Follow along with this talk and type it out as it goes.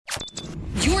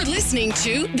You're listening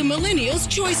to the Millennials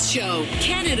Choice Show,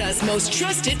 Canada's most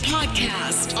trusted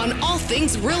podcast on all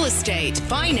things real estate,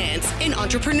 finance, and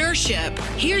entrepreneurship.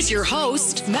 Here's your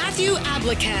host, Matthew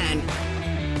Ablacan.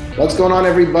 What's going on,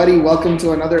 everybody? Welcome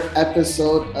to another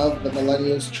episode of the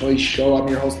Millennials Choice Show. I'm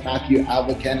your host, Matthew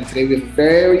Ablacan, and today we have a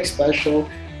very special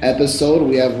episode.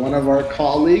 We have one of our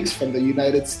colleagues from the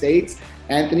United States,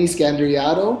 Anthony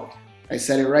Scandriato. I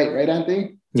said it right,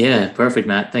 Anthony? Yeah, perfect,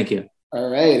 Matt. Thank you. All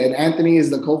right. And Anthony is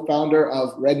the co-founder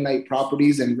of Red Knight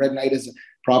Properties, and Red Knight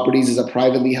Properties is a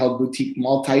privately held boutique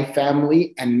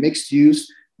multifamily and mixed-use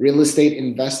real estate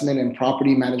investment and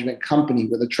property management company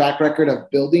with a track record of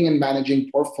building and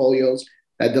managing portfolios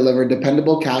that deliver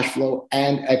dependable cash flow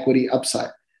and equity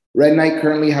upside. Red Knight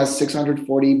currently has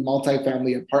 640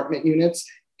 multifamily apartment units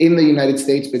in the United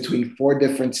States between 4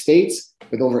 different states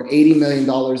with over $80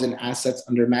 million in assets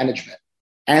under management.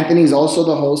 Anthony is also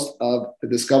the host of the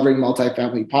Discovering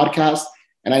Multifamily podcast.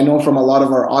 And I know from a lot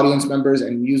of our audience members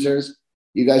and users,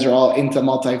 you guys are all into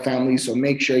multifamily. So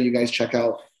make sure you guys check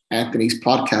out Anthony's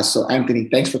podcast. So Anthony,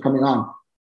 thanks for coming on.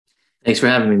 Thanks for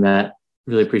having me, Matt.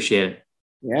 Really appreciate it.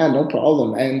 Yeah, no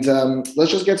problem. And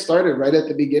let's just get started right at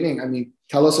the beginning. I mean,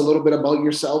 tell us a little bit about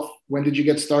yourself. When did you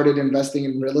get started investing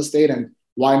in real estate and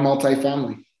why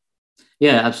multifamily?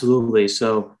 Yeah, absolutely.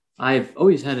 So I've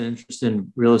always had an interest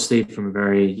in real estate from a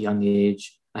very young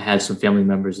age. I had some family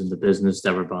members in the business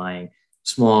that were buying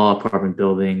small apartment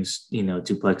buildings,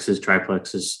 duplexes,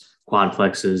 triplexes,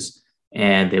 quadplexes,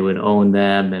 and they would own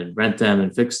them and rent them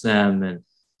and fix them and,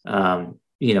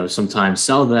 sometimes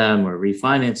sell them or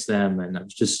refinance them. And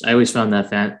I always found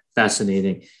that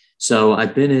fascinating. So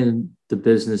I've been in the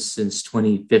business since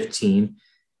 2015.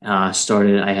 I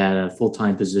had a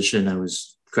full-time position. I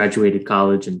graduated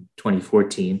college in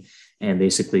 2014 and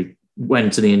basically went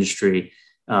into the industry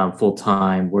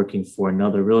full-time, working for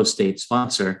another real estate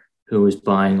sponsor who was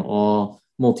buying all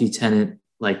multi-tenant,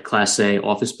 like Class A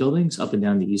office buildings up and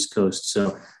down the East Coast.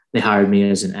 So they hired me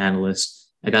as an analyst.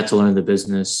 I got to learn the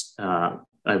business. I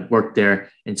worked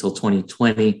there until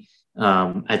 2020.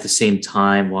 At the same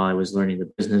time, while I was learning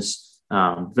the business,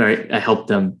 I helped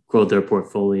them grow their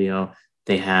portfolio.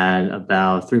 They had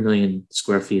about 3 million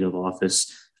square feet of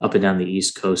office up and down the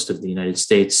East Coast of the United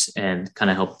States, and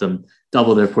kind of helped them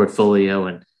double their portfolio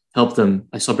and help them.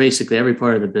 I saw basically every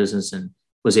part of the business and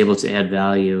was able to add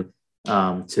value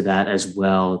to that as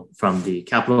well, from the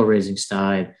capital raising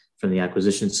side, from the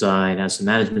acquisition side, asset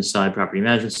management side, property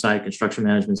management side, construction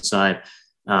management side,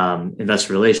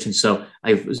 investor relations. So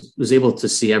I was able to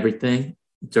see everything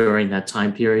during that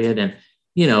time period. And,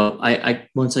 I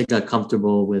once I got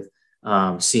comfortable with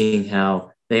seeing how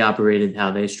they operated,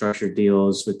 how they structured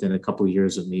deals within a couple of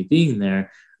years of me being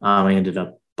there, I ended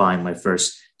up buying my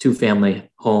first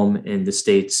 2-family home in the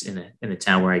States in a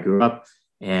town where I grew up.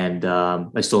 And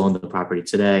I still own the property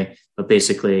today. But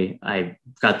basically, I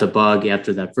got the bug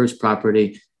after that first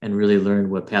property and really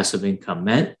learned what passive income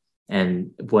meant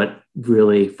and what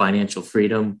really financial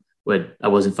freedom would. I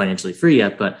wasn't financially free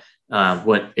yet, but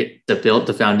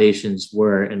the foundations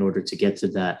were in order to get to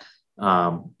that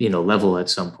level at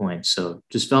some point. So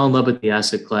just fell in love with the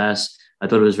asset class. I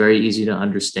thought it was very easy to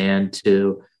understand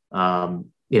too.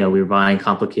 We were buying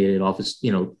complicated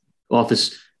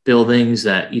office buildings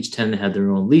that each tenant had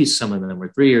their own lease. Some of them were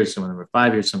 3 years, some of them were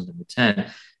 5 years, some of them were 10.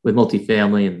 With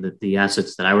multifamily and the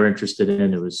assets that I were interested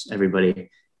in, it was everybody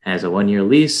has a 1-year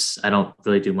lease. I don't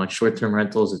really do much short-term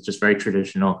rentals. It's just very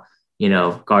traditional,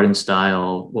 garden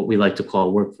style, what we like to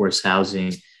call workforce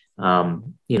housing,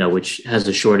 which has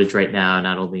a shortage right now,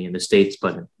 not only in the States,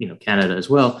 but, Canada as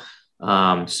well.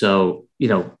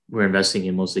 We're investing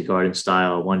in mostly garden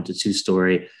style, 1 to 2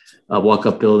 story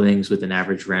walk-up buildings with an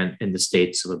average rent in the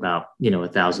States of about,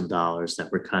 $1,000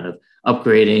 that we're kind of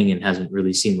upgrading and hasn't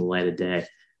really seen the light of day.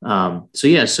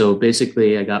 So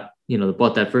basically I got,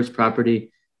 bought that first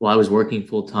property while I was working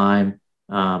full-time,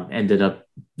 ended up,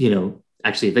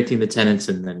 actually evicting the tenants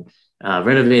and then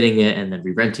renovating it and then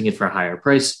re-renting it for a higher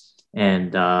price.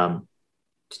 And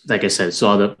like I said,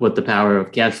 saw what the power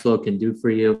of cash flow can do for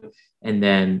you. And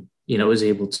then, was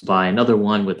able to buy another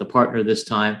one with a partner this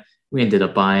time. We ended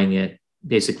up buying it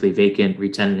basically vacant,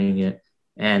 re-tenanting it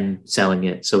and selling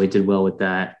it. So we did well with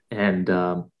that. And,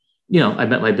 I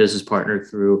met my business partner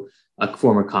through a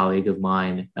former colleague of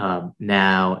mine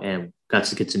now and got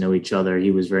to get to know each other.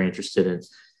 He was very interested in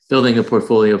building a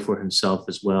portfolio for himself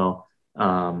as well.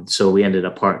 So we ended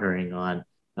up partnering on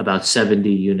about 70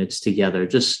 units together,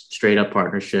 just straight up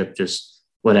partnership, just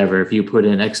whatever. If you put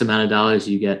in X amount of dollars,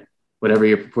 you get whatever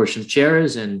your proportion share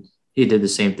is. And he did the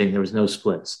same thing. There was no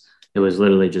splits. It was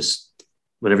literally just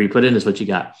whatever you put in is what you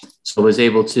got. So I was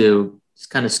able to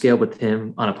kind of scaled with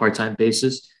him on a part-time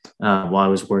basis while I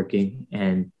was working.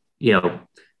 And,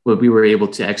 we were able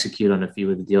to execute on a few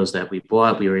of the deals that we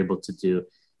bought. We were able to do,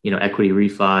 equity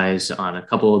refis on a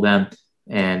couple of them.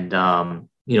 And,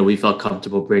 we felt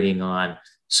comfortable bringing on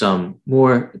some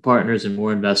more partners and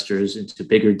more investors into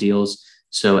bigger deals.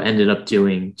 So ended up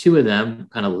doing two of them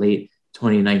kind of late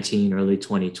 2019, early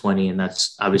 2020. And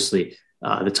that's obviously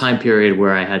the time period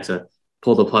where I had to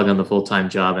pull the plug on the full-time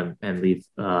job and leave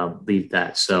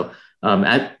that. So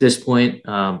at this point,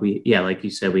 like you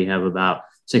said, we have about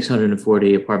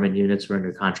 640 apartment units. We're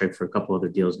under contract for a couple other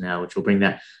deals now, which will bring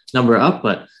that number up.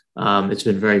 But it's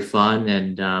been very fun,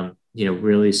 and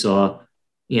really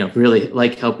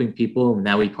like helping people.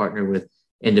 Now we partner with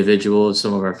individuals,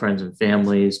 some of our friends and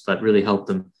families, but really help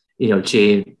them,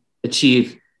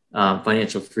 achieve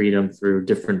financial freedom through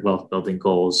different wealth building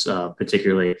goals.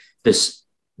 Particularly, this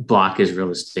block is real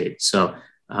estate. So,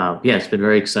 it's been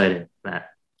very exciting, Matt.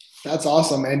 That's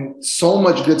awesome, and so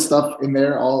much good stuff in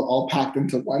there, all packed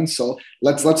into one. So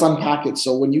let's unpack it.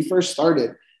 So when you first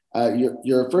started,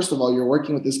 you're first of all, you're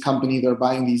working with this company. They're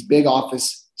buying these big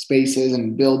office spaces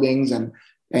and buildings,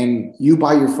 and you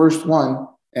buy your first one,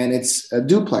 and it's a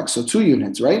duplex, so 2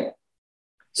 units, right?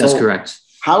 That's correct.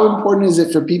 How important is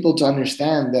it for people to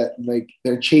understand that, like,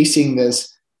 they're chasing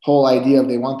this whole idea of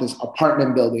they want this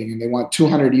apartment building and they want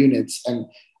 200 units? And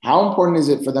how important is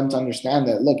it for them to understand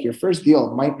that, look, your first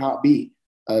deal might not be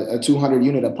a 200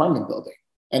 unit apartment building,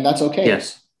 and that's okay?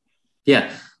 Yes.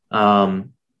 Yeah.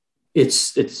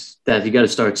 It's that you got to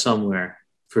start somewhere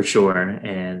for sure.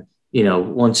 And,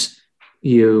 once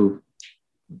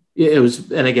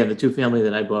and again, the 2-family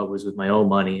that I bought was with my own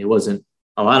money. It wasn't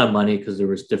a lot of money because there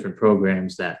was different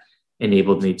programs that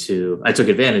enabled me I took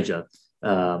advantage of,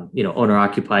 owner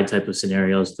occupied type of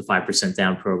scenarios, the 5%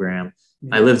 down program.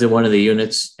 I lived in one of the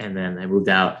units and then I moved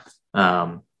out.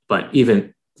 But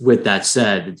even with that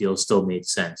said, the deal still made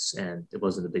sense and it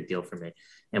wasn't a big deal for me.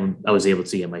 And I was able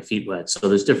to get my feet wet. So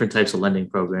there's different types of lending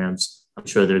programs. I'm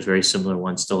sure there's very similar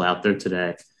ones still out there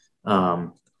today.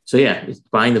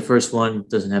 Buying the first one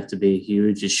doesn't have to be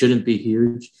huge. It shouldn't be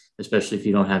huge, especially if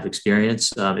you don't have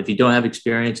experience. If you don't have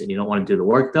experience and you don't want to do the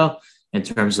work though, in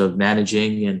terms of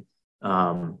managing and,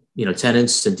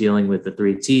 tenants and dealing with the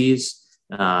 3 T's,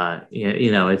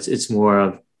 it's more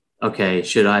of, okay,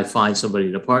 should I find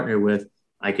somebody to partner with?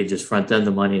 I could just front them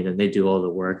the money and then they do all the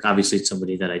work. Obviously it's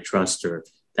somebody that I trust or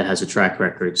that has a track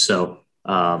record. So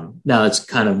now it's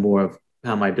kind of more of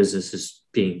how my business is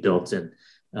being built and,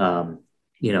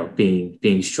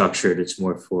 being structured. It's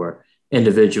more for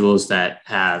individuals that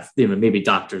have, maybe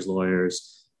doctors,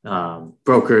 lawyers,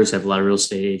 brokers, have a lot of real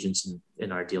estate agents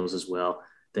in our deals as well.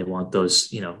 They want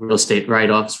those, real estate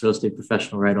write-offs, real estate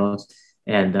professional write-offs,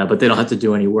 and but they don't have to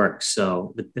do any work.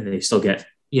 So and they still get,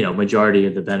 majority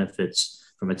of the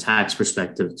benefits from a tax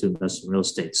perspective to invest in real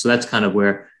estate. So that's kind of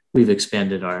where we've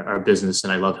expanded our business.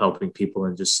 And I love helping people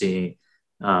and just seeing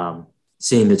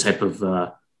the type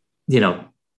of,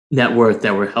 net worth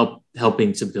that we're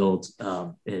helping to build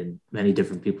in many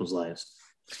different people's lives.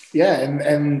 Yeah.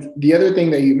 And the other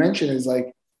thing that you mentioned is,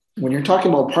 like, when you're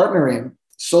talking about partnering,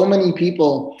 so many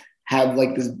people have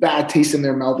like this bad taste in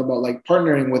their mouth about like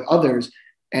partnering with others.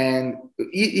 And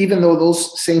even though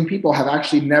those same people have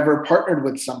actually never partnered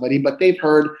with somebody, but they've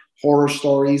heard horror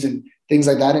stories and things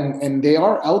like that. And they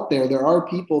are out there. There are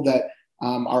people that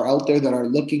are out there that are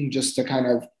looking just to kind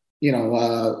of,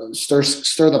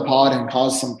 stir the pot and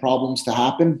cause some problems to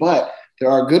happen. But there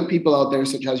are good people out there,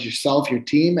 such as yourself, your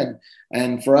team.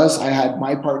 And for us, I had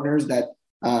my partners that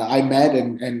I met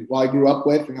and I grew up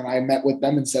with, and then I met with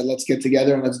them and said, let's get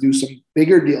together and let's do some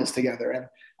bigger deals together. And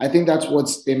I think that's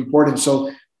what's important.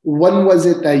 So when was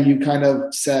it that you kind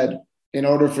of said, in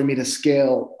order for me to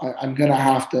scale, I'm going to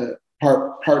have to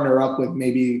partner up with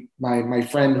maybe my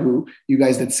friend who you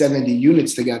guys did 70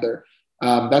 units together?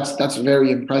 That's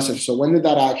very impressive. So when did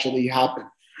that actually happen?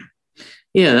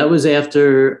 Yeah, that was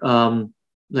after,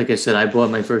 like I said, I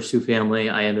bought my first 2-family.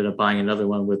 I ended up buying another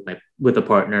one with a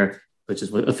partner, which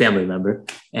is a family member.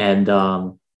 And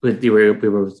we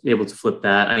were able to flip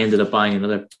that. I ended up buying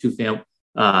another 2-family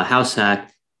house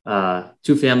hack,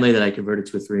 2-family that I converted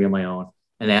to a 3 on my own.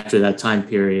 And after that time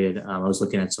period, I was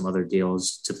looking at some other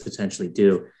deals to potentially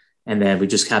do. And then we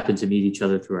just happened to meet each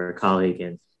other through our colleague.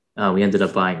 And we ended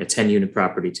up buying a 10-unit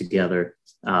property together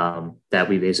that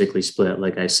we basically split,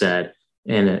 like I said,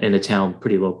 in a town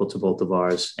pretty local to both of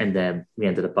ours. And then we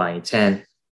ended up buying 10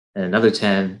 and another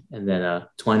 10 and then a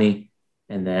 20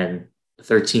 and then a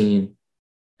 13.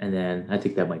 And then I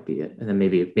think that might be it. And then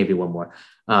maybe one more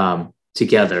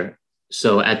together.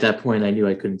 So at that point, I knew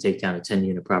I couldn't take down a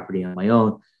 10-unit property on my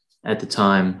own. at the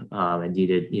time, and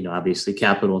needed, obviously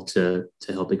capital to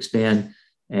help expand.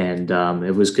 And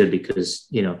it was good because,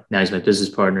 now he's my business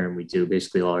partner and we do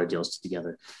basically all our deals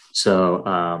together. So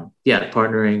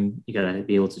partnering, you got to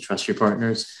be able to trust your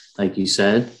partners. Like you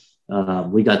said,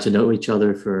 we got to know each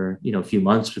other for, a few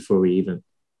months before we even,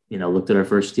 looked at our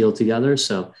first deal together.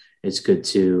 So it's good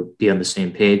to be on the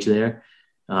same page there.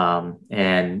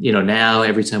 And, now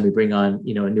every time we bring on,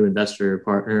 a new investor or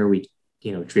partner, we,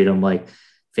 treat them like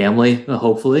family,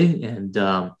 hopefully. And,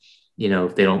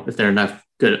 if they're not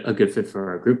a good fit for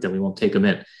our group, then we won't take them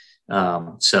in.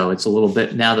 So it's a little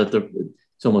bit now that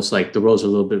it's almost like the roles are a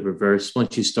little bit reversed.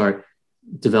 Once you start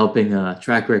developing a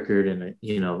track record and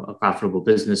a profitable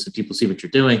business and people see what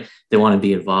you're doing, they want to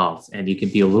be involved, and you can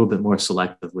be a little bit more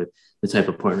selective with the type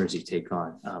of partners you take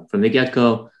on. From the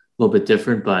get-go, a little bit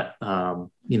different, but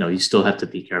you still have to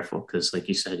be careful because, like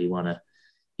you said, you want to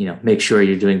make sure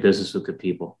you're doing business with good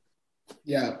people.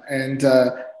 Yeah, and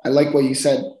I like what you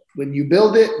said. When you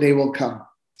build it, they will come.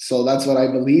 So that's what I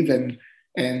believe, and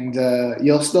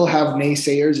you'll still have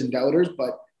naysayers and doubters,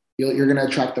 but you're going to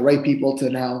attract the right people to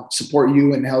now support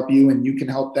you and help you, and you can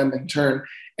help them in turn.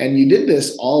 And you did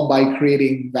this all by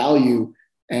creating value.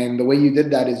 And the way you did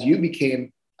that is you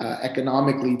became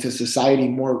economically to society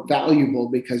more valuable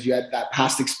because you had that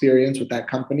past experience with that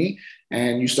company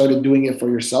and you started doing it for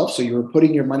yourself. So you were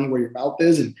putting your money where your mouth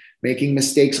is and making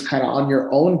mistakes kind of on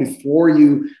your own before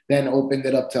you then opened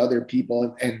it up to other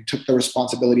people and took the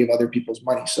responsibility of other people's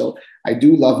money. So I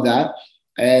do love that.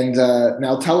 And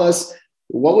now tell us,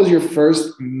 what was your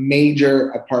first major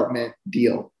apartment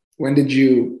deal? When did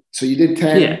you, so you did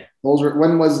 10. Yeah. Those were,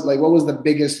 when was like, what was the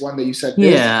biggest one that you said,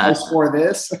 house for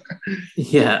this?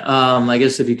 Yeah. I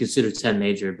guess if you consider 10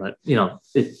 major, but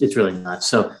it's really not.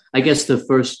 So I guess the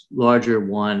first larger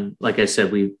one, like I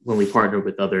said, when we partnered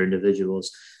with other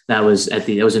individuals, that was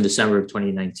in December of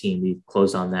 2019. We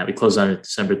closed on that. We closed on it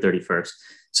December 31st.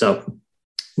 So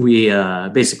we,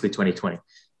 basically 2020,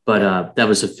 but that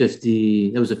was a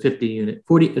 50 unit,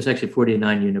 40, it was actually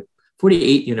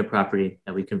 48 unit property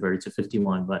that we converted to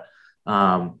 51, but,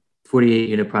 48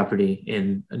 unit property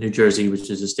in New Jersey, which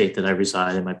is a state that I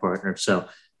reside in, my partner. So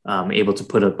able to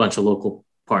put a bunch of local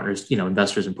partners,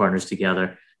 investors and partners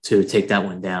together to take that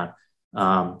one down.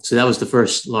 So that was the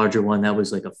first larger one. That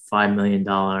was like a $5 million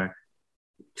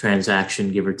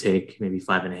transaction, give or take, maybe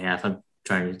 5.5. I'm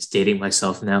trying to dating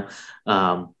myself now.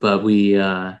 But we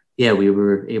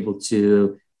were able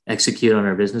to execute on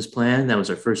our business plan. That was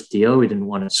our first deal. We didn't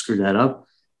want to screw that up.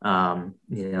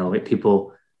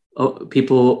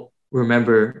 People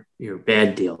remember your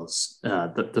bad deals.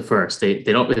 The first, they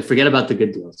forget about the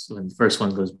good deals when the first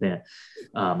one goes bad.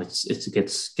 It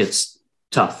gets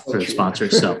tough for the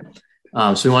sponsors. So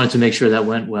we wanted to make sure that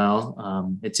went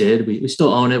well. It did. We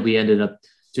still own it. We ended up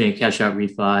doing a cash out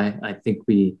refi. I think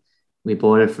we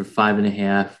bought it for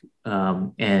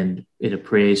 5.5, and it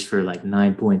appraised for like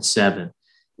 9.7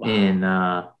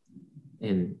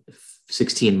 in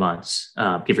 16 months,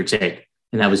 give or take.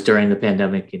 And that was during the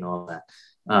pandemic and all that.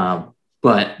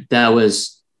 But that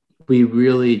was,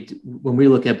 when we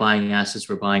look at buying assets,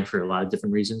 we're buying for a lot of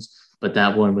different reasons, but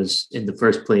that one was in the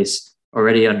first place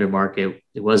already under market.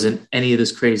 It wasn't any of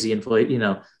this crazy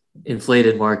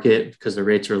inflated market because the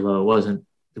rates are low.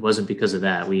 It wasn't because of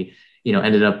that. We,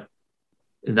 ended up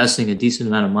investing a decent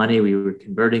amount of money. We were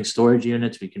converting storage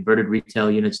units. We converted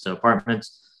retail units to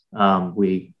apartments.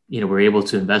 We, were able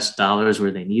to invest dollars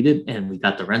where they needed, and we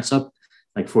got the rents up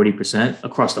like 40%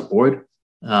 across the board.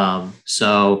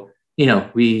 So,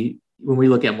 when we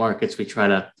look at markets, we try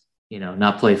to,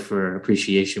 not play for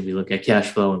appreciation. We look at cash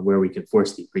flow and where we can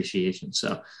force the appreciation.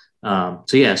 So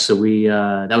we,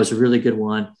 that was a really good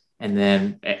one. And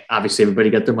then obviously everybody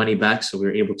got their money back. So we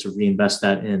were able to reinvest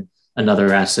that in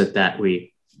another asset that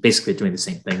we basically doing the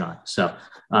same thing on. So,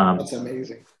 that's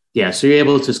amazing. Yeah. So you're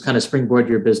able to kind of springboard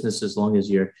your business as long as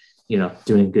you're,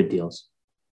 doing good deals.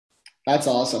 That's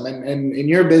awesome. And in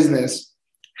your business,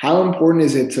 how important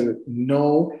is it to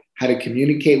know how to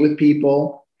communicate with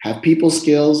people, have people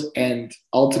skills, and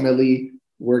ultimately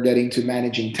we're getting to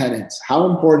managing tenants? How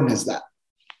important is that?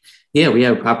 Yeah, we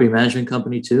have a property management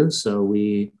company too. So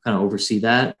we kind of oversee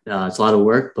that. It's a lot of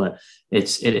work, but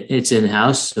it's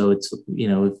in-house. So it's,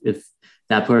 if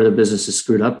that part of the business is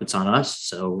screwed up, it's on us.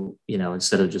 So,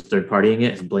 instead of just third partying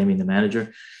it and blaming the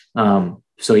manager. So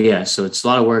it's a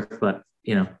lot of work, but,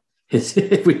 I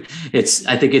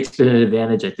think it's been an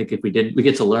advantage. I think if we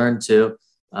get to learn too.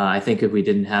 I think if we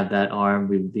didn't have that arm,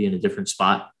 we would be in a different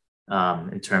spot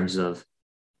in terms of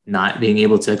not being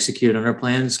able to execute on our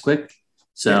plans quick.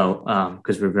 So,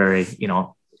 because we're very,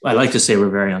 I like to say we're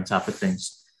very on top of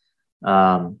things.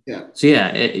 So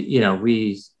yeah,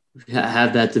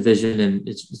 have that division, and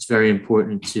it's very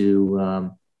important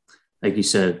to, like you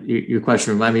said, your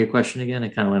question. Remind me your question again. I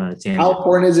kind of went on a tangent. How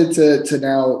important is it to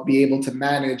now be able to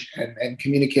manage and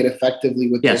communicate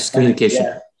effectively with yes, communication.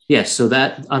 Yeah. Yes, so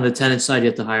that on the tenant side, you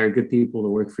have to hire good people to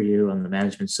work for you on the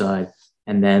management side,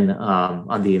 and then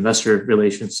on the investor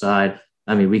relations side,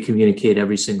 I mean, we communicate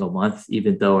every single month,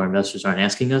 even though our investors aren't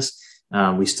asking us.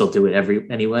 We still do it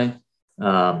anyway.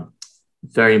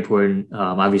 Very important.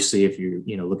 Obviously, if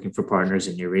you're looking for partners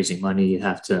and you're raising money, you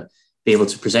have to be able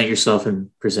to present yourself and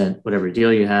present whatever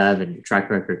deal you have and your track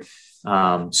record.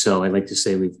 So I like to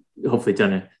say we've hopefully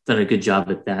done a good job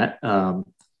at that.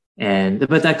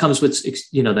 But that comes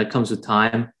with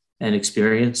time and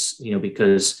experience,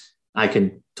 because I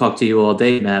can talk to you all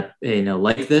day, Matt,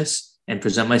 like this and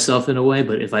present myself in a way.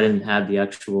 But if I didn't have the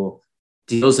actual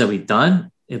deals that we've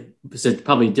done, it's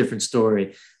probably a different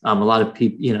story. A lot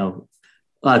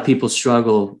of people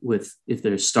struggle with, if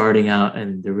they're starting out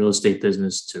in the real estate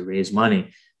business, to raise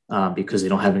money because they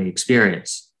don't have any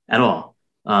experience at all.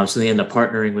 So they end up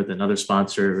partnering with another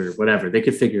sponsor or whatever. They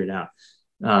could figure it out.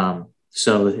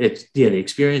 So the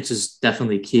experience is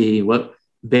definitely key.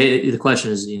 The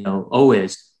question is,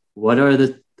 always, what are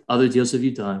the other deals have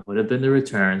you done? What have been the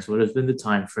returns? What has been the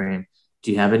time frame?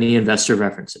 Do you have any investor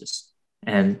references?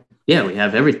 And we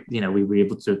have we were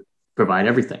able to provide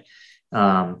everything.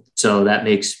 So that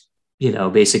makes,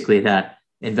 basically that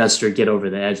investor get over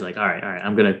the edge, like, all right,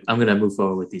 I'm going to move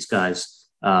forward with these guys.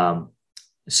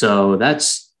 So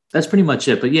that's pretty much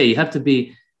it. But you have to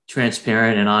be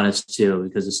transparent and honest too,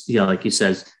 because it's, like you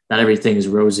said, not everything is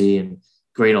rosy and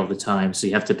great all the time. So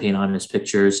you have to paint honest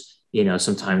pictures.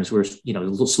 Sometimes we're, a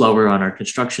little slower on our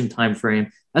construction time frame.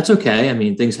 That's okay. I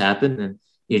mean, things happen, and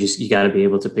you got to be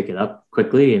able to pick it up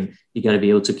quickly, and you got to be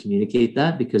able to communicate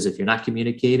that, because if you're not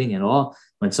communicating at all,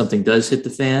 when something does hit the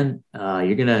fan,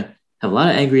 you're going to have a lot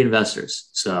of angry investors.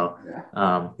 So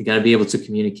you got to be able to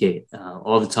communicate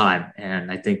all the time. And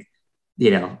I think,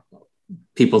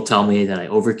 people tell me that I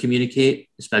over communicate,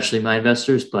 especially my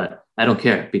investors, but I don't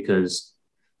care, because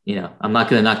I'm not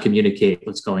going to not communicate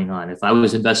what's going on. If I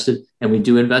was invested, and we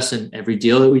do invest in every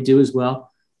deal that we do as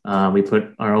well, we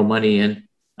put our own money in.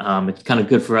 It's kind of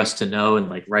good for us to know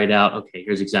and write out, okay,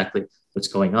 here's exactly what's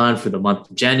going on for the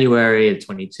month of January of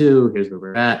 22. Here's where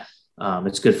we're at.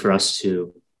 It's good for us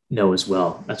to know as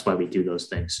well. That's why we do those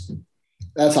things.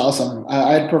 That's awesome.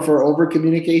 I'd prefer over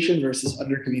communication versus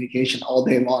under communication all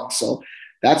day long. So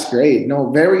that's great. No,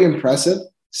 very impressive.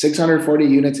 640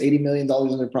 units, $80 million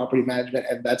under property management.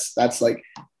 And that's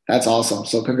awesome.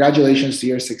 So congratulations to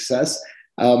your success.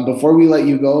 Before we let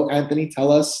you go, Anthony,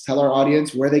 tell our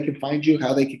audience where they can find you,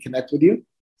 how they can connect with you.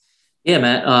 Yeah,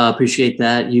 Matt, appreciate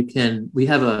that. We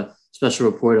have a special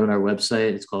report on our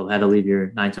website. It's called How to Leave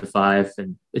Your 9 to 5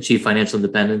 and Achieve Financial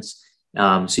Independence. So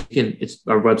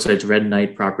our website's Red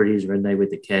Knight Properties, Red Knight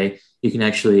with a K. You can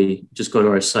actually just go to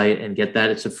our site and get that.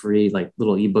 It's a free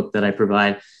little ebook that I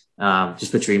provide.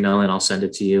 Just put your email in, I'll send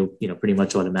it to you, pretty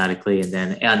much automatically. And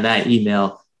then on that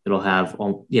email, it'll have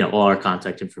all our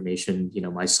contact information,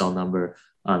 my cell number.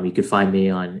 You can find me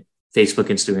on Facebook,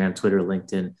 Instagram, Twitter,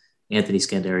 LinkedIn, Anthony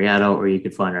Scandariato, or you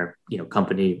can find our,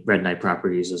 company, Red Knight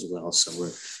Properties, as well. So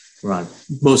we're on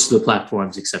most of the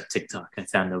platforms except TikTok. I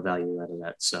found no value out of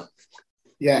that. So.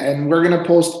 Yeah. And we're going to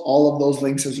post all of those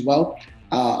links as well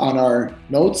on our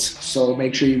notes. So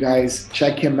make sure you guys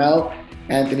check him out.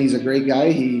 Anthony's a great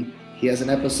guy. He has an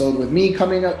episode with me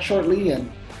coming up shortly,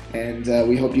 and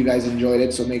we hope you guys enjoyed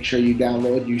it. So make sure you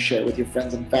download, you share it with your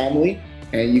friends and family,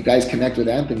 and you guys connect with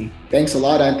Anthony. Thanks a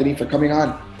lot, Anthony, for coming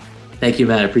on. Thank you,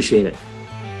 Matt. I appreciate it.